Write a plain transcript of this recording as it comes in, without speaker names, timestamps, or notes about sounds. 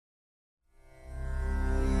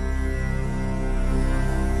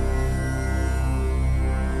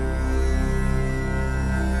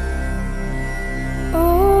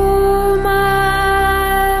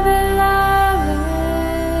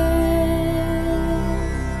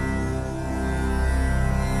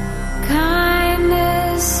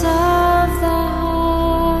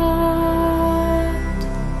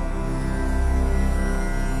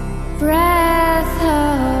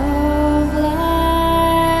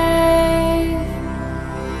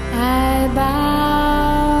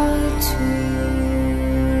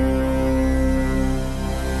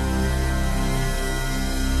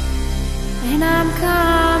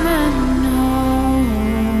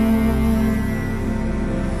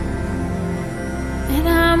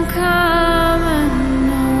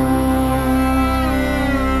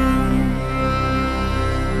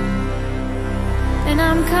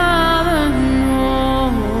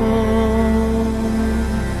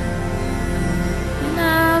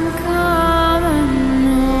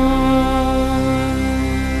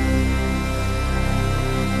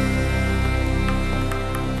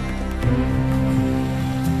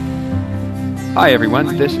Hi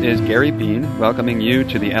everyone, this is Gary Bean, welcoming you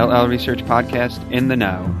to the LL Research Podcast In the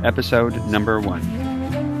Now, episode number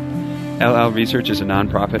 1. LL Research is a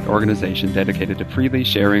nonprofit organization dedicated to freely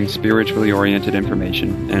sharing spiritually oriented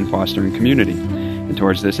information and fostering community. And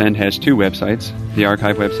towards this end has two websites, the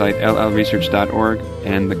archive website llresearch.org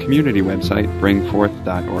and the community website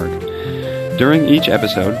bringforth.org. During each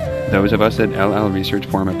episode, those of us at LL Research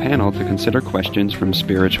form a panel to consider questions from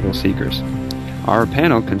spiritual seekers. Our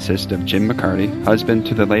panel consists of Jim McCarty, husband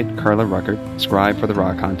to the late Carla Ruckert, scribe for the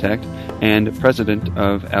Raw Contact, and president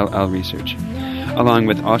of LL Research, along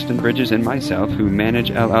with Austin Bridges and myself, who manage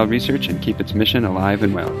LL Research and keep its mission alive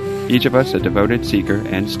and well, each of us a devoted seeker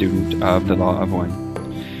and student of the Law of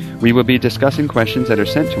One. We will be discussing questions that are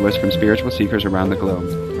sent to us from spiritual seekers around the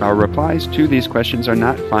globe. Our replies to these questions are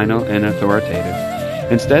not final and authoritative.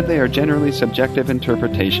 Instead, they are generally subjective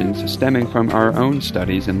interpretations stemming from our own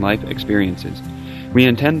studies and life experiences. We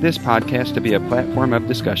intend this podcast to be a platform of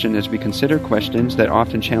discussion as we consider questions that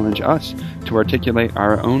often challenge us to articulate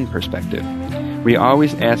our own perspective. We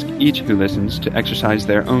always ask each who listens to exercise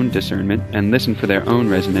their own discernment and listen for their own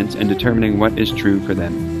resonance in determining what is true for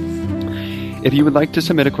them. If you would like to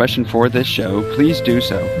submit a question for this show, please do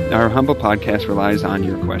so. Our humble podcast relies on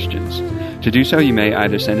your questions. To do so, you may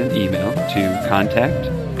either send an email to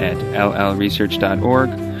contact@llresearch.org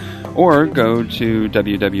or go to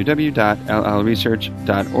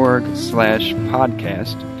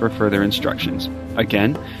www.llresearch.org/podcast for further instructions.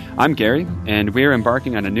 Again, I'm Gary, and we're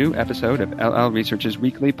embarking on a new episode of LL Research's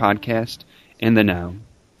weekly podcast, In the Now.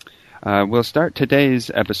 We'll start today's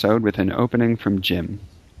episode with an opening from Jim.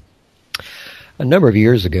 A number of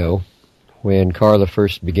years ago, when Carla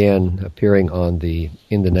first began appearing on the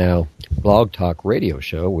In the Now blog talk radio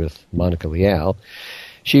show with Monica Leal,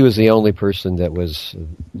 she was the only person that was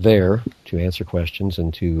there to answer questions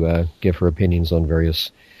and to give her opinions on various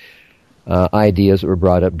ideas that were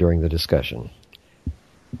brought up during the discussion.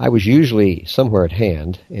 I was usually somewhere at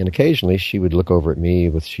hand, and occasionally she would look over at me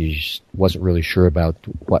if she wasn't really sure about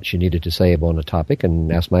what she needed to say about a topic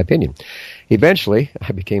and ask my opinion. Eventually,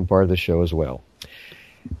 I became part of the show as well.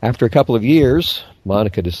 After a couple of years,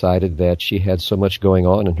 Monica decided that she had so much going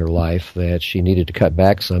on in her life that she needed to cut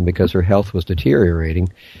back some because her health was deteriorating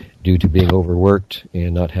due to being overworked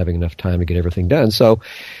and not having enough time to get everything done. So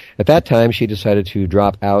at that time, she decided to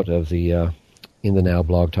drop out of the In the Now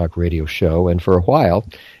blog talk radio show, and for a while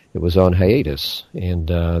it was on hiatus and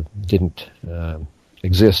didn't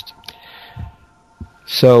exist.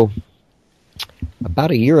 So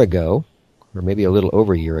about a year ago, or maybe a little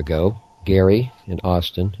over a year ago, Gary and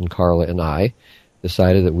Austin and Carla and I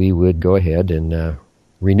decided that we would go ahead and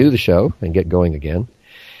renew the show and get going again.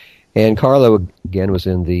 And Carla, again, was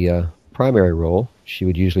in the primary role. She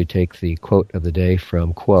would usually take the quote of the day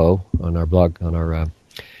from Quo on our blog, on our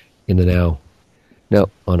In the Now,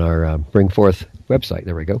 on our Bring Forth website.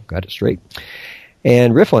 There we go, got it straight.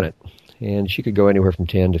 And riff on it. And she could go anywhere from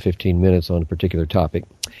 10 to 15 minutes on a particular topic.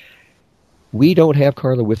 We don't have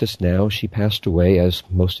Carla with us now. She passed away, as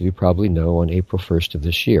most of you probably know, on April 1st of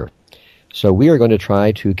this year. So we are going to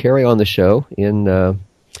try to carry on the show in the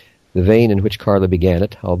vein in which Carla began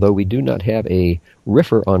it. Although we do not have a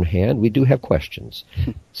riffer on hand, we do have questions.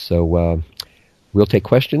 So we'll take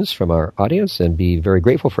questions from our audience and be very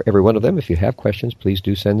grateful for every one of them. If you have questions, please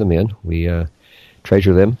do send them in. We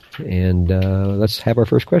treasure them. And let's have our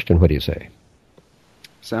first question. What do you say?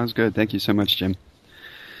 Sounds good. Thank you so much, Jim.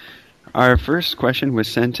 Our first question was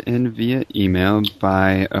sent in via email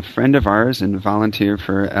by a friend of ours and volunteer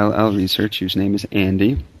for LL Research, whose name is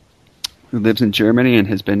Andy, who lives in Germany and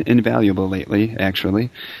has been invaluable lately, actually,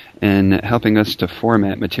 in helping us to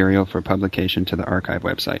format material for publication to the archive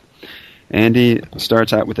website. Andy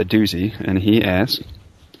starts out with a doozy, and he asks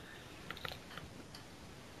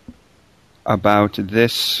about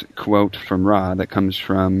this quote from Ra that comes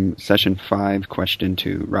from Session 5, Question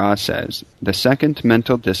 2. Ra says, "The second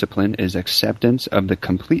mental discipline is acceptance of the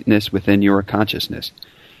completeness within your consciousness.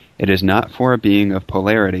 It is not for a being of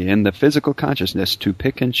polarity in the physical consciousness to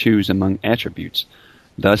pick and choose among attributes,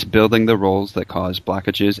 thus building the roles that cause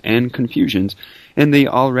blockages and confusions in the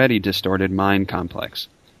already distorted mind complex.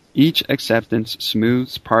 Each acceptance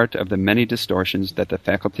smooths part of the many distortions that the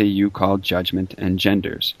faculty you call judgment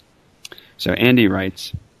engenders." So Andy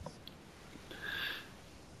writes,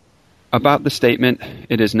 about the statement,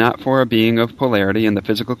 "It is not for a being of polarity in the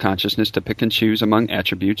physical consciousness to pick and choose among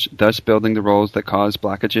attributes, thus building the roles that cause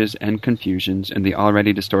blockages and confusions in the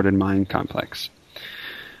already distorted mind complex."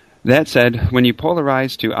 That said, when you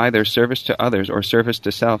polarize to either service to others or service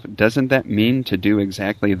to self, doesn't that mean to do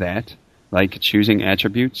exactly that, like choosing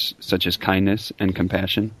attributes such as kindness and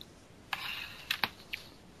compassion?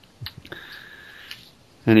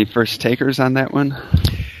 Any first takers on that one?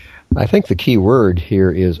 I think the key word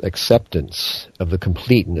here is acceptance of the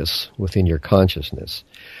completeness within your consciousness.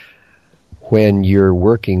 When you're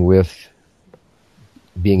working with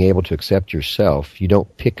being able to accept yourself, you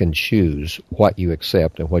don't pick and choose what you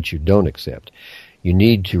accept and what you don't accept. You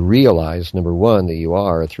need to realize, number one, that you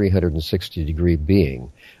are a 360-degree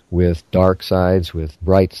being with dark sides, with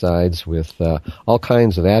bright sides, with all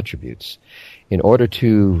kinds of attributes. In order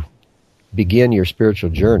to begin your spiritual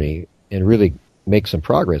journey and really make some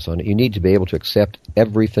progress on it, you need to be able to accept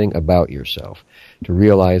everything about yourself, to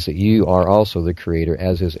realize that you are also the creator,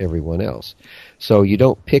 as is everyone else. So you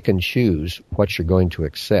don't pick and choose what you're going to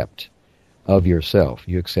accept of yourself.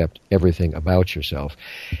 You accept everything about yourself.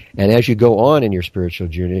 And as you go on in your spiritual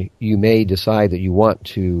journey, you may decide that you want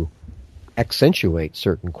to accentuate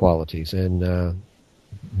certain qualities and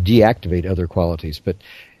deactivate other qualities, but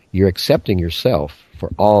you're accepting yourself for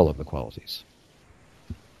all of the qualities.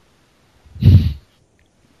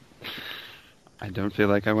 I don't feel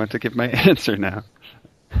like I want to give my answer now.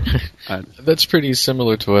 That's pretty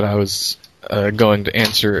similar to what I was going to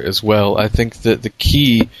answer as well. I think that the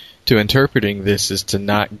key to interpreting this is to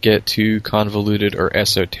not get too convoluted or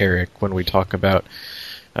esoteric when we talk about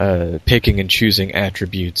picking and choosing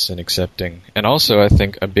attributes and accepting. And also, I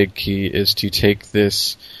think a big key is to take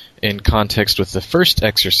this in context with the first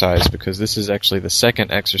exercise, because this is actually the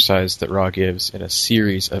second exercise that Ra gives in a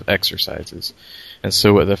series of exercises. And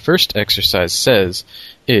so what the first exercise says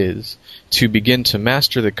is, to begin to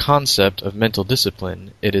master the concept of mental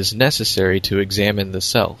discipline, it is necessary to examine the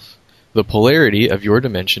self. The polarity of your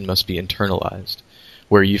dimension must be internalized.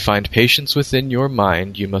 Where you find patience within your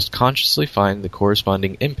mind, you must consciously find the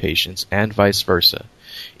corresponding impatience, and vice versa.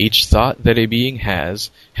 Each thought that a being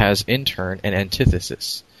has in turn an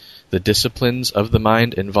antithesis. The disciplines of the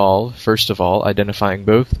mind involve, first of all, identifying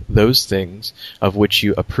both those things of which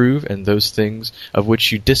you approve and those things of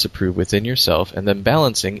which you disapprove within yourself, and then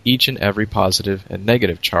balancing each and every positive and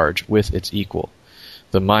negative charge with its equal.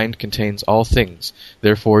 The mind contains all things,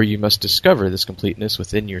 therefore you must discover this completeness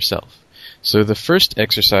within yourself. So the first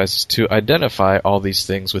exercise is to identify all these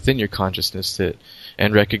things within your consciousness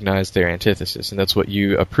and recognize their antithesis, and that's what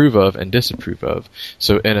you approve of and disapprove of.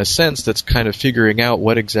 So in a sense, that's kind of figuring out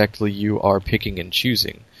what exactly you are picking and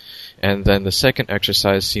choosing. And then the second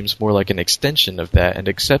exercise seems more like an extension of that and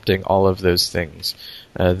accepting all of those things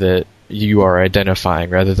that you are identifying,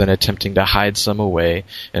 rather than attempting to hide some away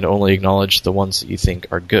and only acknowledge the ones that you think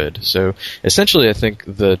are good. So essentially, I think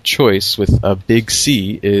the choice with a big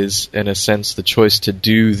C is, in a sense, the choice to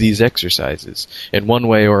do these exercises in one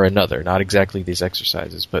way or another. Not exactly these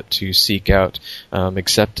exercises, but to seek out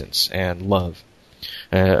acceptance and love.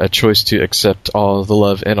 A choice to accept all the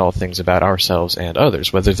love in all things about ourselves and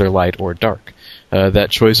others, whether they're light or dark.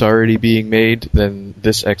 That choice already being made, then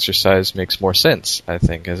this exercise makes more sense, I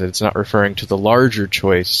think, as it's not referring to the larger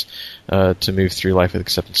choice to move through life with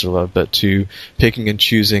acceptance or love, but to picking and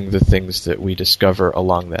choosing the things that we discover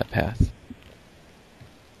along that path.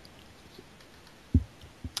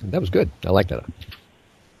 That was good. I like that.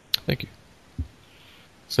 Thank you.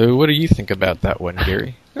 So what do you think about that one,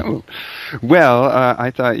 Gary? Oh, well, I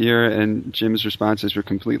thought your and Jim's responses were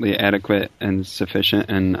completely adequate and sufficient,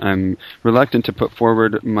 and I'm reluctant to put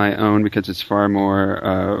forward my own because it's far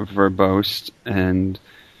more verbose and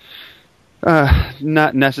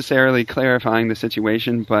not necessarily clarifying the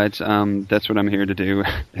situation, but that's what I'm here to do,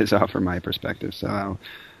 is offer my perspective, so I'll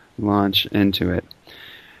launch into it.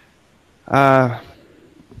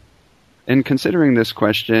 In considering this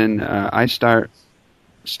question, I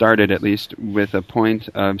started at least with a point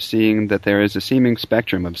of seeing that there is a seeming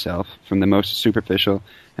spectrum of self, from the most superficial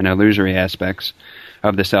and illusory aspects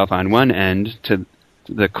of the self on one end to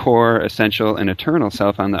the core, essential, and eternal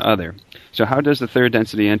self on the other. So how does the third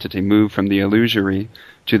density entity move from the illusory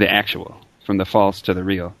to the actual, from the false to the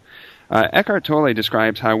real? Eckhart Tolle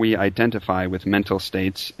describes how we identify with mental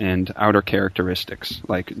states and outer characteristics,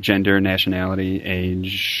 like gender, nationality,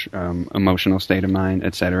 age, emotional state of mind,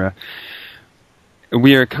 etc.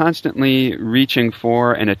 We are constantly reaching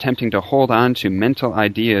for and attempting to hold on to mental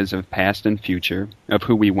ideas of past and future, of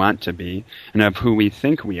who we want to be, and of who we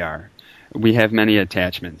think we are. We have many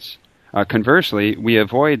attachments. Conversely, we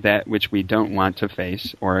avoid that which we don't want to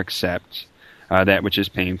face or accept, that which is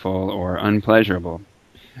painful or unpleasurable.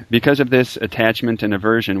 Because of this attachment and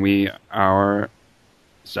aversion, we are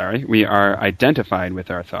identified with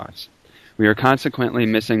our thoughts. We are consequently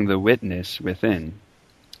missing the witness within.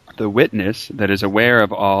 The witness that is aware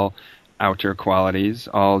of all outer qualities,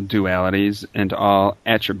 all dualities, and all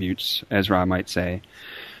attributes, as Ra might say,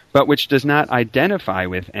 but which does not identify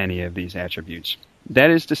with any of these attributes. That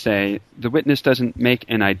is to say, the witness doesn't make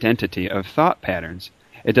an identity of thought patterns.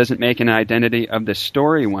 It doesn't make an identity of the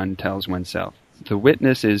story one tells oneself. The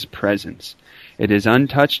witness is presence. It is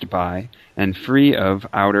untouched by and free of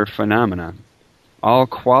outer phenomena. All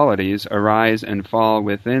qualities arise and fall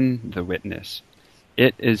within the witness.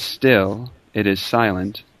 It is still, it is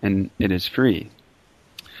silent, and it is free.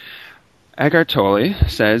 Eckhart Tolle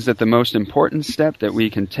says that the most important step that we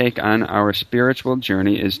can take on our spiritual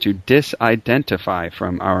journey is to disidentify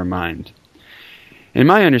from our mind. In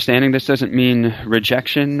my understanding, this doesn't mean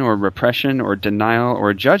rejection or repression or denial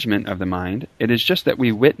or judgment of the mind. It is just that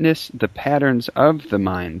we witness the patterns of the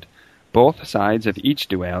mind, both sides of each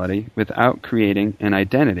duality, without creating an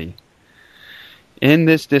identity. In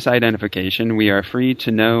this disidentification, we are free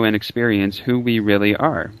to know and experience who we really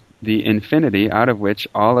are, the infinity out of which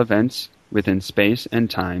all events within space and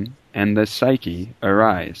time and the psyche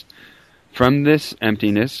arise. From this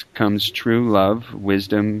emptiness comes true love,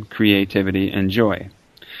 wisdom, creativity, and joy.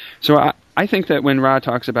 So I think that when Ra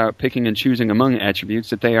talks about picking and choosing among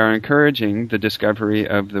attributes, that they are encouraging the discovery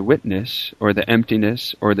of the witness, or the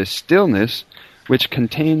emptiness, or the stillness, which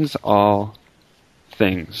contains all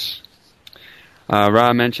things.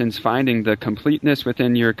 Ra mentions finding the completeness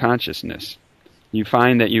within your consciousness. You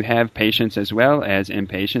find that you have patience as well as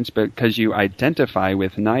impatience, but because you identify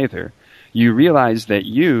with neither, you realize that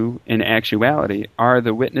you, in actuality, are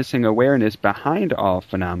the witnessing awareness behind all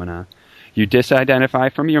phenomena. You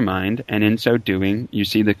disidentify from your mind, and in so doing, you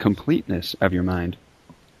see the completeness of your mind.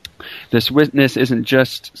 This witness isn't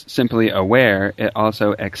just simply aware, it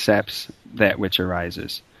also accepts that which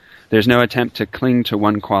arises. There's no attempt to cling to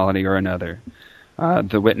one quality or another.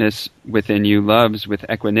 The witness within you loves with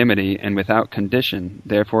equanimity and without condition.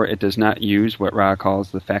 Therefore, it does not use what Ra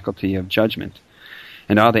calls the faculty of judgment.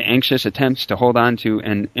 And all the anxious attempts to hold on to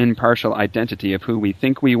an impartial identity of who we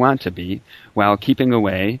think we want to be, while keeping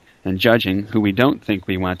away and judging who we don't think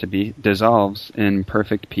we want to be, dissolves in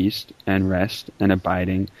perfect peace and rest and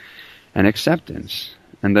abiding and acceptance.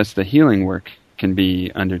 And thus the healing work can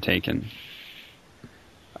be undertaken.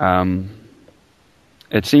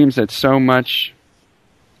 It seems that so much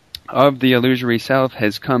of the illusory self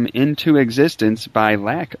has come into existence by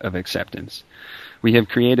lack of acceptance. We have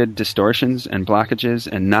created distortions and blockages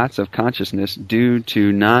and knots of consciousness due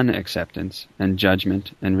to non-acceptance and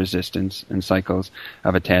judgment and resistance and cycles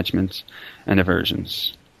of attachments and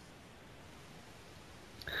aversions.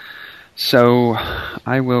 So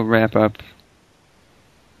I will wrap up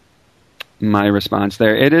my response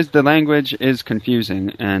there. The language is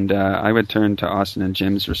confusing, and I would turn to Austin and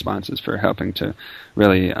Jim's responses for helping to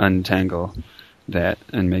really untangle that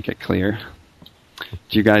and make it clear.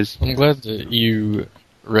 Do you guys? I'm glad that you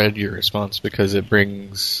read your response, because it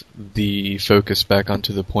brings the focus back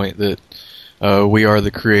onto the point that we are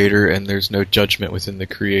the creator and there's no judgment within the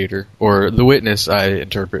creator. Or the witness, I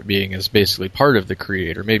interpret being as basically part of the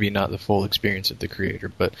creator, maybe not the full experience of the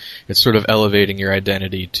creator, but it's sort of elevating your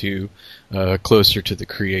identity to closer to the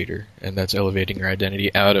creator, and that's elevating your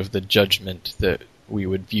identity out of the judgment that we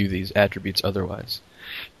would view these attributes otherwise.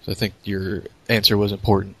 So I think your answer was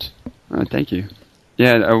important. Thank you.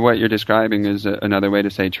 Yeah, what you're describing is another way to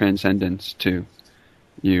say transcendence, too.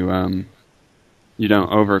 You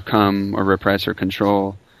don't overcome or repress or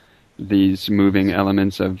control these moving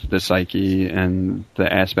elements of the psyche and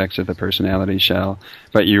the aspects of the personality shell,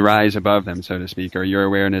 but you rise above them, so to speak, or your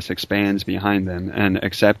awareness expands behind them, and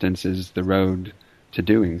acceptance is the road to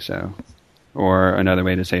doing so. Or another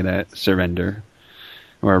way to say that, surrender,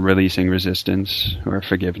 or releasing resistance, or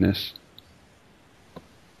forgiveness.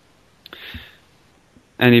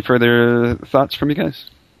 Any further thoughts from you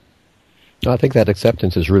guys? I think that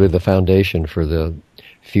acceptance is really the foundation for the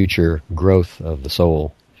future growth of the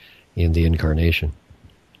soul in the incarnation.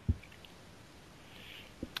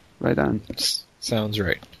 Right on. Sounds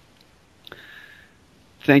right.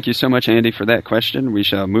 Thank you so much, Andy, for that question. We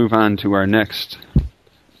shall move on to our next,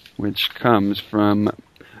 which comes from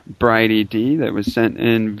Bridie D. that was sent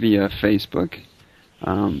in via Facebook.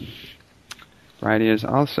 Bridie is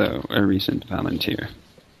also a recent volunteer.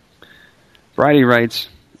 Bridie writes,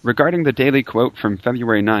 regarding the daily quote from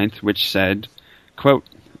February 9th, which said, quote,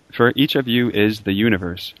 "For each of you is the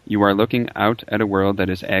universe. You are looking out at a world that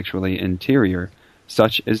is actually interior.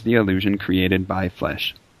 Such is the illusion created by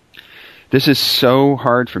flesh." This is so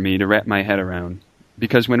hard for me to wrap my head around,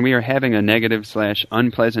 because when we are having a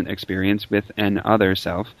negative/unpleasant experience with an other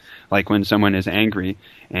self, like when someone is angry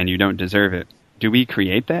and you don't deserve it, do we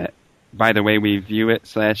create that by the way we view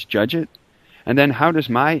it/judge it? And then how does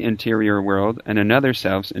my interior world and another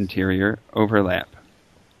self's interior overlap?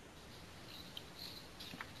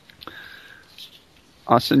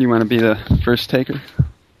 Austin, you want to be the first taker?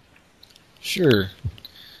 Sure.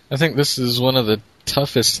 I think this is one of the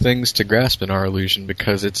toughest things to grasp in our illusion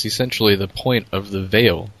because it's essentially the point of the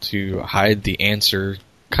veil to hide the answer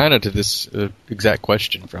kind of to this exact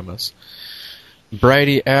question from us.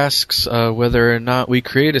 Bridie asks whether or not we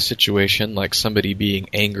create a situation like somebody being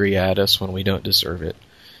angry at us when we don't deserve it.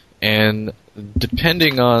 And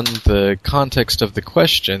depending on the context of the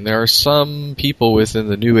question, there are some people within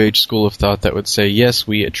the New Age school of thought that would say, yes,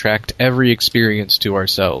 we attract every experience to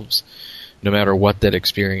ourselves, no matter what that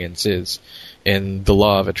experience is, in the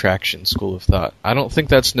law of attraction school of thought. I don't think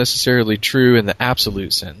that's necessarily true in the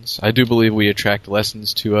absolute sense. I do believe we attract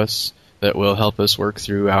lessons to us that will help us work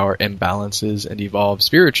through our imbalances and evolve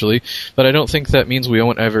spiritually, but I don't think that means we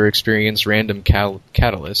won't ever experience random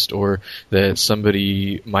catalyst, or that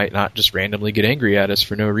somebody might not just randomly get angry at us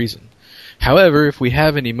for no reason. However, if we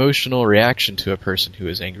have an emotional reaction to a person who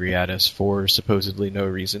is angry at us for supposedly no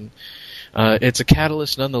reason, it's a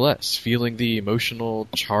catalyst nonetheless. Feeling the emotional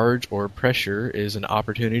charge or pressure is an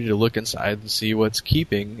opportunity to look inside and see what's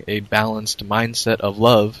keeping a balanced mindset of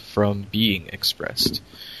love from being expressed.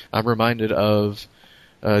 I'm reminded of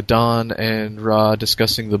Don and Ra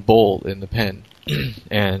discussing the bowl in the pen,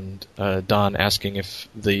 and Don asking if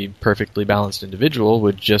the perfectly balanced individual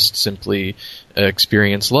would just simply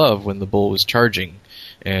experience love when the bowl was charging.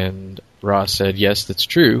 And Ra said, yes, that's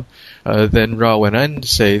true. Then Ra went on to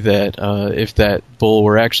say that if that bowl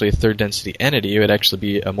were actually a third density entity, it would actually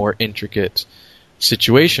be a more intricate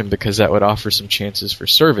situation because that would offer some chances for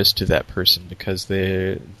service to that person because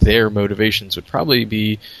their motivations would probably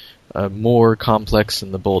be more complex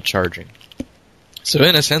than the bowl charging. So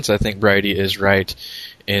in a sense, I think Bridie is right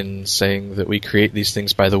in saying that we create these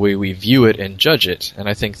things by the way we view it and judge it, and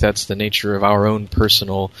I think that's the nature of our own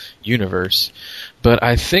personal universe. But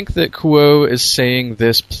I think that Kuo is saying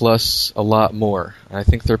this plus a lot more. I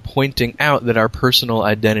think they're pointing out that our personal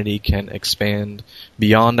identity can expand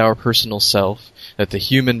beyond our personal self, that the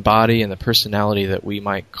human body and the personality that we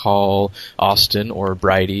might call Austin or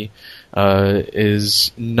Bridie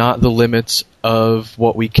is not the limits of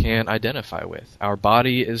what we can identify with. Our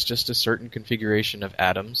body is just a certain configuration of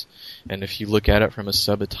atoms, and if you look at it from a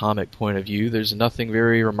subatomic point of view, there's nothing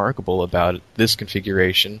very remarkable about this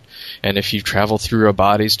configuration. And if you travel through our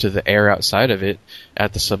bodies to the air outside of it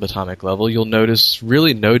at the subatomic level, you'll notice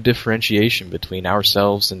really no differentiation between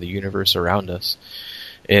ourselves and the universe around us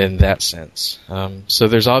in that sense. So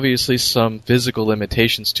there's obviously some physical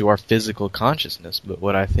limitations to our physical consciousness, but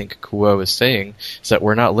what I think Kuo is saying is that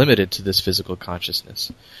we're not limited to this physical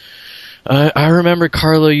consciousness. I remember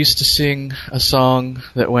Carla used to sing a song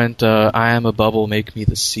that went, I am a bubble, make me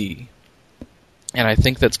the sea. And I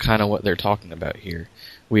think that's kind of what they're talking about here.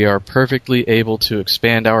 We are perfectly able to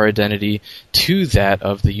expand our identity to that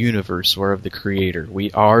of the universe or of the creator.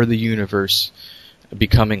 We are the universe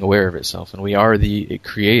becoming aware of itself, and we are the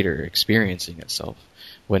creator experiencing itself.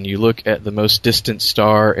 When you look at the most distant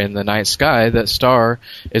star in the night sky, that star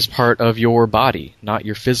is part of your body, not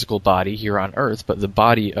your physical body here on Earth, but the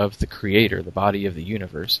body of the creator, the body of the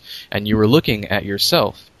universe. And you are looking at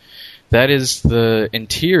yourself. That is the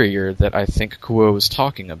interior that I think Kuo was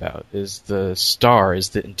talking about, is the star, is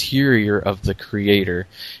the interior of the creator,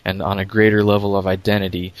 and on a greater level of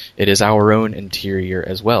identity, it is our own interior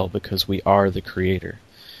as well, because we are the creator.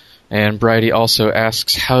 And Bridie also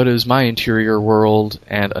asks, how does my interior world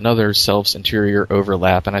and another self's interior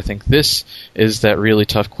overlap? And I think this is that really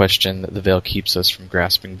tough question that the veil keeps us from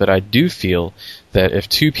grasping. But I do feel that if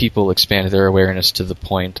two people expand their awareness to the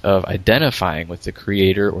point of identifying with the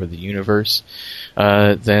creator or the universe,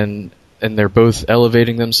 and they're both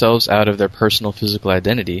elevating themselves out of their personal physical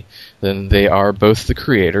identity, then they are both the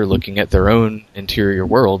creator looking at their own interior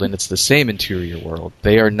world, and it's the same interior world.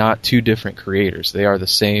 They are not two different creators. They are the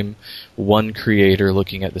same one creator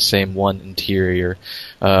looking at the same one interior.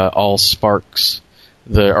 All sparks,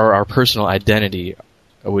 our personal identity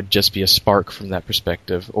would just be a spark from that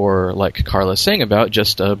perspective, or like Carla's saying about,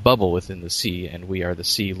 just a bubble within the sea, and we are the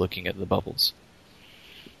sea looking at the bubbles.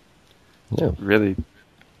 Yeah, really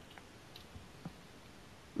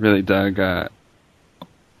dug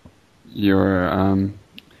your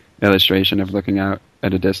illustration of looking out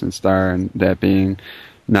at a distant star and that being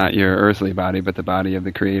not your earthly body, but the body of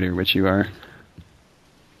the creator, which you are.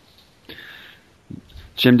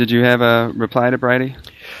 Jim, did you have a reply to Bridie?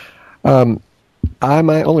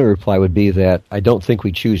 My only reply would be that I don't think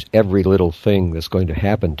we choose every little thing that's going to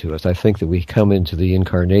happen to us. I think that we come into the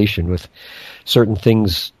incarnation with certain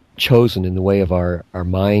things chosen in the way of our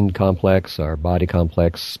mind complex, our body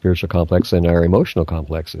complex, spiritual complex, and our emotional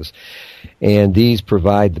complexes. And these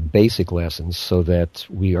provide the basic lessons so that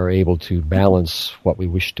we are able to balance what we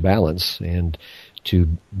wish to balance and to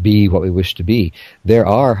be what we wish to be. There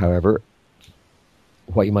are, however,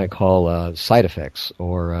 what you might call side effects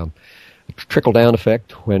or trickle-down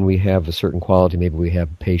effect when we have a certain quality. Maybe we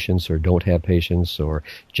have patience or don't have patience, or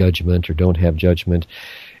judgment or don't have judgment.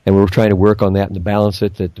 And we're trying to work on that and to balance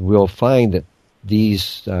it, that we'll find that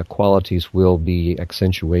these qualities will be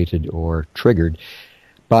accentuated or triggered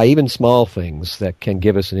by even small things that can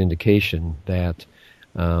give us an indication that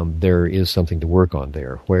there is something to work on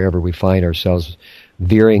there. Wherever we find ourselves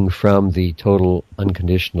veering from the total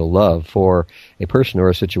unconditional love for a person or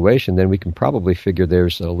a situation, then we can probably figure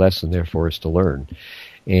there's a lesson there for us to learn.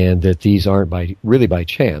 And that these aren't really by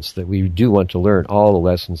chance, that we do want to learn all the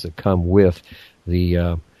lessons that come with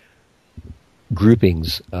the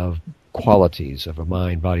groupings of qualities of a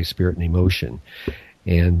mind, body, spirit, and emotion.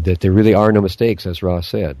 And that there really are no mistakes, as Ross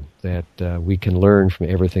said, that we can learn from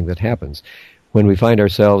everything that happens. When we find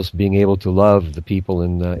ourselves being able to love the people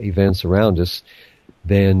and events around us,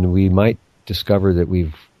 then we might discover that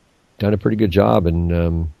we've done a pretty good job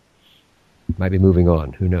and might be moving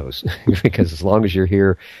on. Who knows? Because as long as you're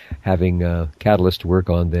here having a catalyst to work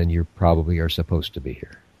on, then you probably are supposed to be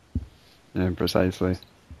here. Yeah, precisely.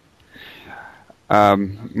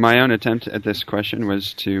 My own attempt at this question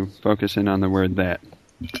was to focus in on the word that.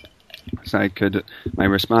 So my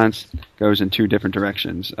response goes in two different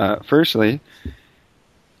directions. Firstly,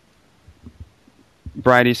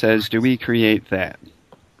 Bridie says, do we create that?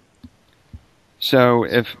 So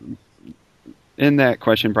if in that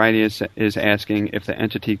question, Bridie is asking if the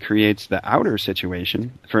entity creates the outer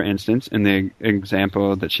situation, for instance, in the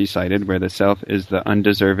example that she cited, where the self is the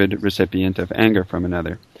undeserved recipient of anger from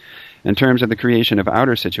another. In terms of the creation of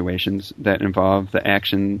outer situations that involve the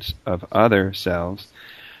actions of other selves,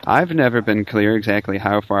 I've never been clear exactly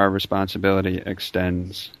how far responsibility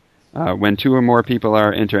extends. When two or more people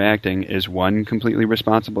are interacting, is one completely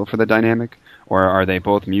responsible for the dynamic? Or are they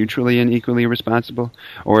both mutually and equally responsible?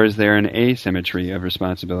 Or is there an asymmetry of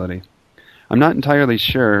responsibility? I'm not entirely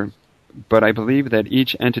sure, but I believe that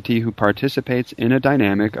each entity who participates in a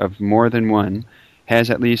dynamic of more than one has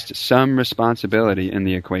at least some responsibility in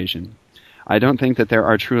the equation. I don't think that there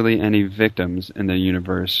are truly any victims in the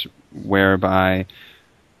universe whereby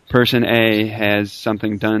person A has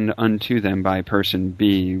something done unto them by person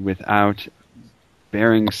B without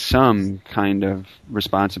bearing some kind of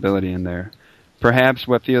responsibility in there. Perhaps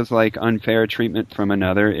what feels like unfair treatment from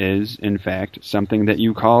another is, in fact, something that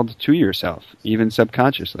you called to yourself, even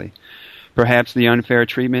subconsciously. Perhaps the unfair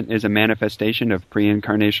treatment is a manifestation of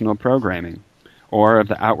pre-incarnational programming, or of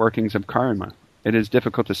the outworkings of karma. It is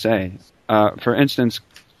difficult to say. For instance,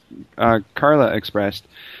 Carla expressed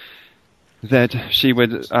that she would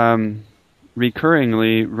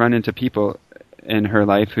recurringly run into people in her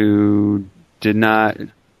life who did not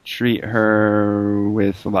treat her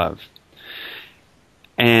with love.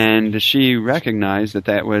 And she recognized that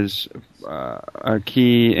that was a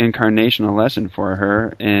key incarnational lesson for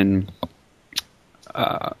her,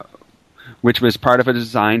 which was part of a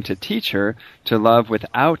design to teach her to love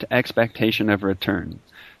without expectation of return.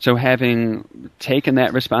 So having taken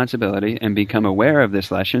that responsibility and become aware of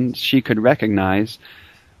this lesson, she could recognize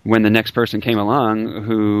when the next person came along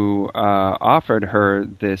who offered her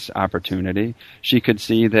this opportunity, she could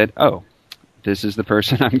see that, oh, this is the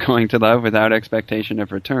person I'm going to love without expectation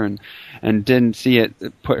of return, and didn't see it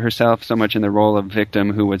put herself so much in the role of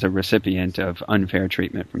victim who was a recipient of unfair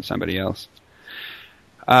treatment from somebody else.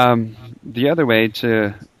 The other way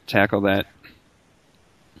to tackle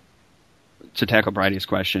Bridie's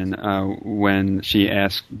question when she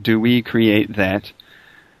asks, do we create that,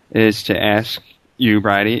 is to ask you,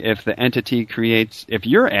 Bridie, if the entity creates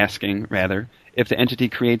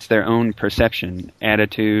their own perception,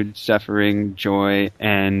 attitude, suffering, joy,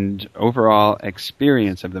 and overall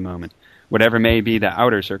experience of the moment, whatever may be the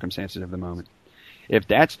outer circumstances of the moment. If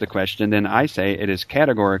that's the question, then I say it is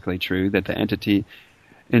categorically true that the entity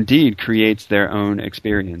indeed creates their own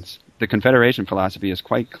experience. The Confederation philosophy is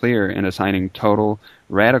quite clear in assigning total,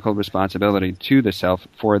 radical responsibility to the self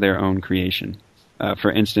for their own creation.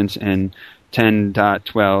 For instance, in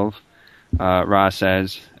 10.12, Ra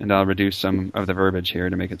says, and I'll reduce some of the verbiage here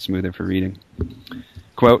to make it smoother for reading,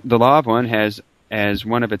 quote, "The law of one has as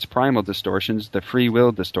one of its primal distortions the free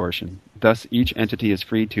will distortion. Thus each entity is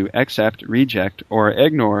free to accept, reject, or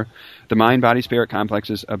ignore the mind-body-spirit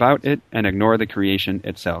complexes about it and ignore the creation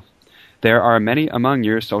itself. There are many among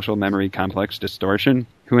your social memory complex distortion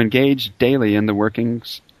who engage daily in the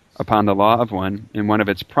workings upon the law of one in one of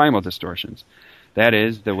its primal distortions, that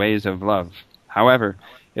is, the ways of love. However,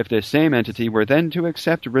 if this same entity were then to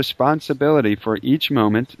accept responsibility for each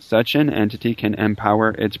moment, such an entity can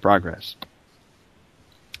empower its progress.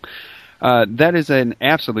 That is an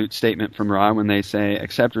absolute statement from Ra when they say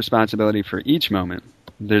accept responsibility for each moment.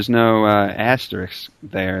 There's no asterisk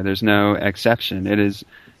there. There's no exception. It is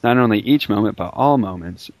not only each moment, but all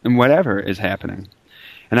moments, and whatever is happening.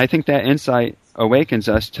 And I think that insight awakens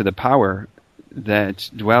us to the power that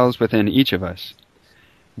dwells within each of us.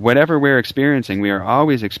 Whatever we're experiencing, we are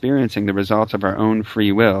always experiencing the results of our own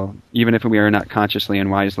free will, even if we are not consciously and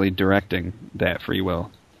wisely directing that free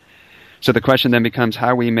will. So the question then becomes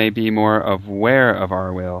how we may be more aware of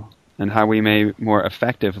our will, and how we may more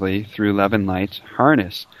effectively, through love and light,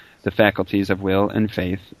 harness the faculties of will and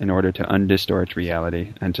faith in order to undistort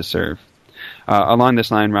reality and to serve. Along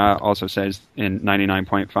this line, Ra also says in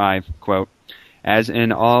 99.5, quote, as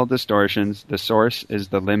in all distortions, the source is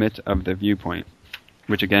the limit of the viewpoint,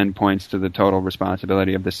 which again points to the total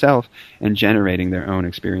responsibility of the self in generating their own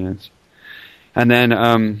experience. And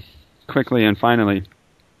then, quickly and finally,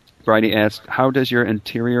 Bridie asks, how does your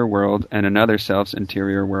interior world and another self's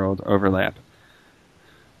interior world overlap?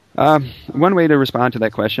 One way to respond to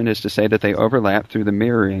that question is to say that they overlap through the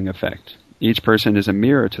mirroring effect. Each person is a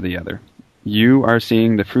mirror to the other. You are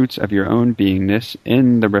seeing the fruits of your own beingness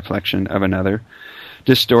in the reflection of another,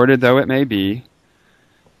 distorted though it may be.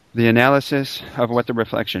 The analysis of what the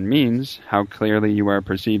reflection means, how clearly you are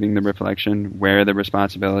perceiving the reflection, where the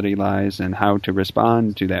responsibility lies, and how to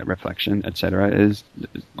respond to that reflection, etc., is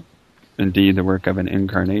indeed the work of an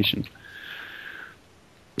incarnation.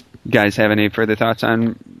 You guys have any further thoughts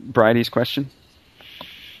on Bridie's question?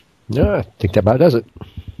 No, I think that about does it.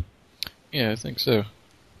 Yeah, I think so.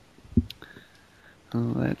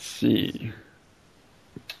 Let's see.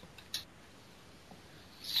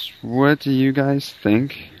 What do you guys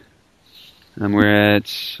think? We're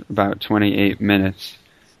at about 28 minutes.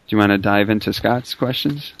 Do you want to dive into Scott's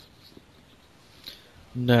questions?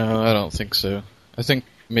 No, I don't think so. I think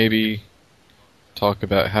maybe talk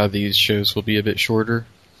about how these shows will be a bit shorter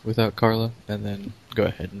without Carla, and then go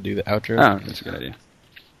ahead and do the outro. Oh, that's a good idea.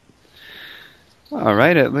 All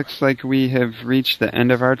right, it looks like we have reached the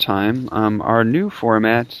end of our time. Our new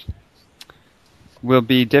format will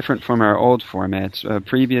be different from our old formats.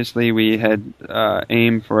 Previously, we had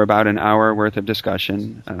aimed for about an hour worth of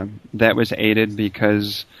discussion. That was aided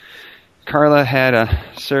because Carla had a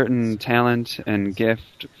certain talent and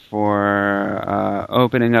gift for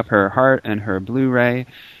opening up her heart and her Blu-ray,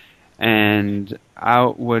 and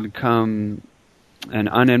out would come an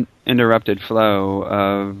uninterrupted flow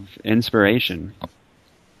of inspiration.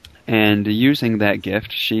 And using that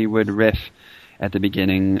gift, she would riff at the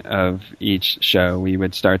beginning of each show. We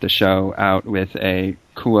would start the show out with a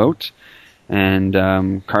quote, and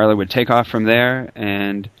Carla would take off from there,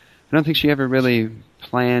 and I don't think she ever really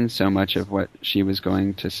planned so much of what she was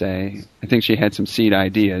going to say. I think she had some seed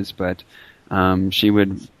ideas, but she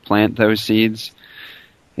would plant those seeds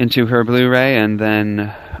into her Blu-ray, and then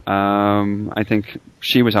I think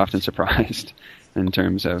she was often surprised in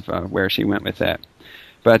terms of where she went with that.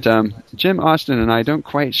 But Jim Austin and I don't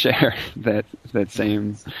quite share that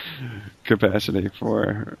same capacity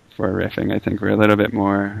for riffing. I think we're a little bit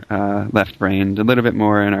more left-brained, a little bit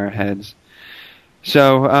more in our heads.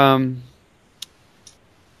 So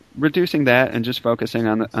reducing that and just focusing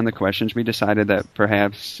on the questions, we decided that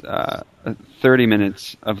perhaps 30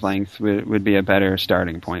 minutes of length would be a better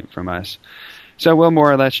starting point from us. So we'll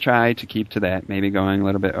more or less try to keep to that, maybe going a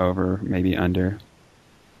little bit over, maybe under.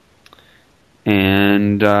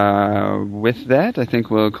 And with that, I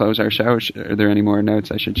think we'll close our show. Are there any more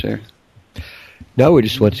notes I should share? No, we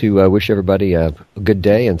just want to wish everybody a good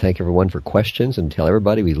day and thank everyone for questions and tell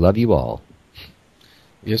everybody we love you all.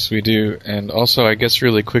 Yes, we do. And also, I guess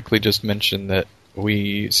really quickly just mention that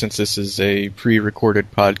we, since this is a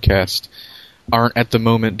pre-recorded podcast, aren't at the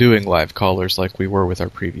moment doing live callers like we were with our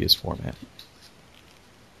previous format.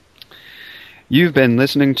 You've been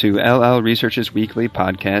listening to LL Research's weekly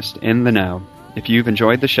podcast, In the Now. If you've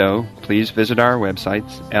enjoyed the show, please visit our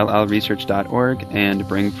websites, llresearch.org and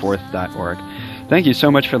bringforth.org. Thank you so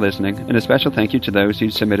much for listening, and a special thank you to those who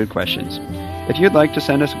submitted questions. If you'd like to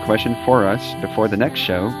send us a question for us before the next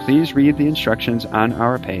show, please read the instructions on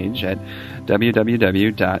our page at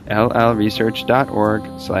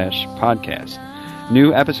www.llresearch.org/podcast.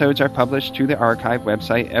 New episodes are published to the archive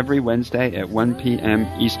website every Wednesday at 1 p.m.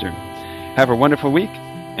 Eastern. Have a wonderful week,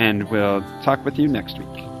 and we'll talk with you next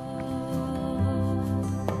week.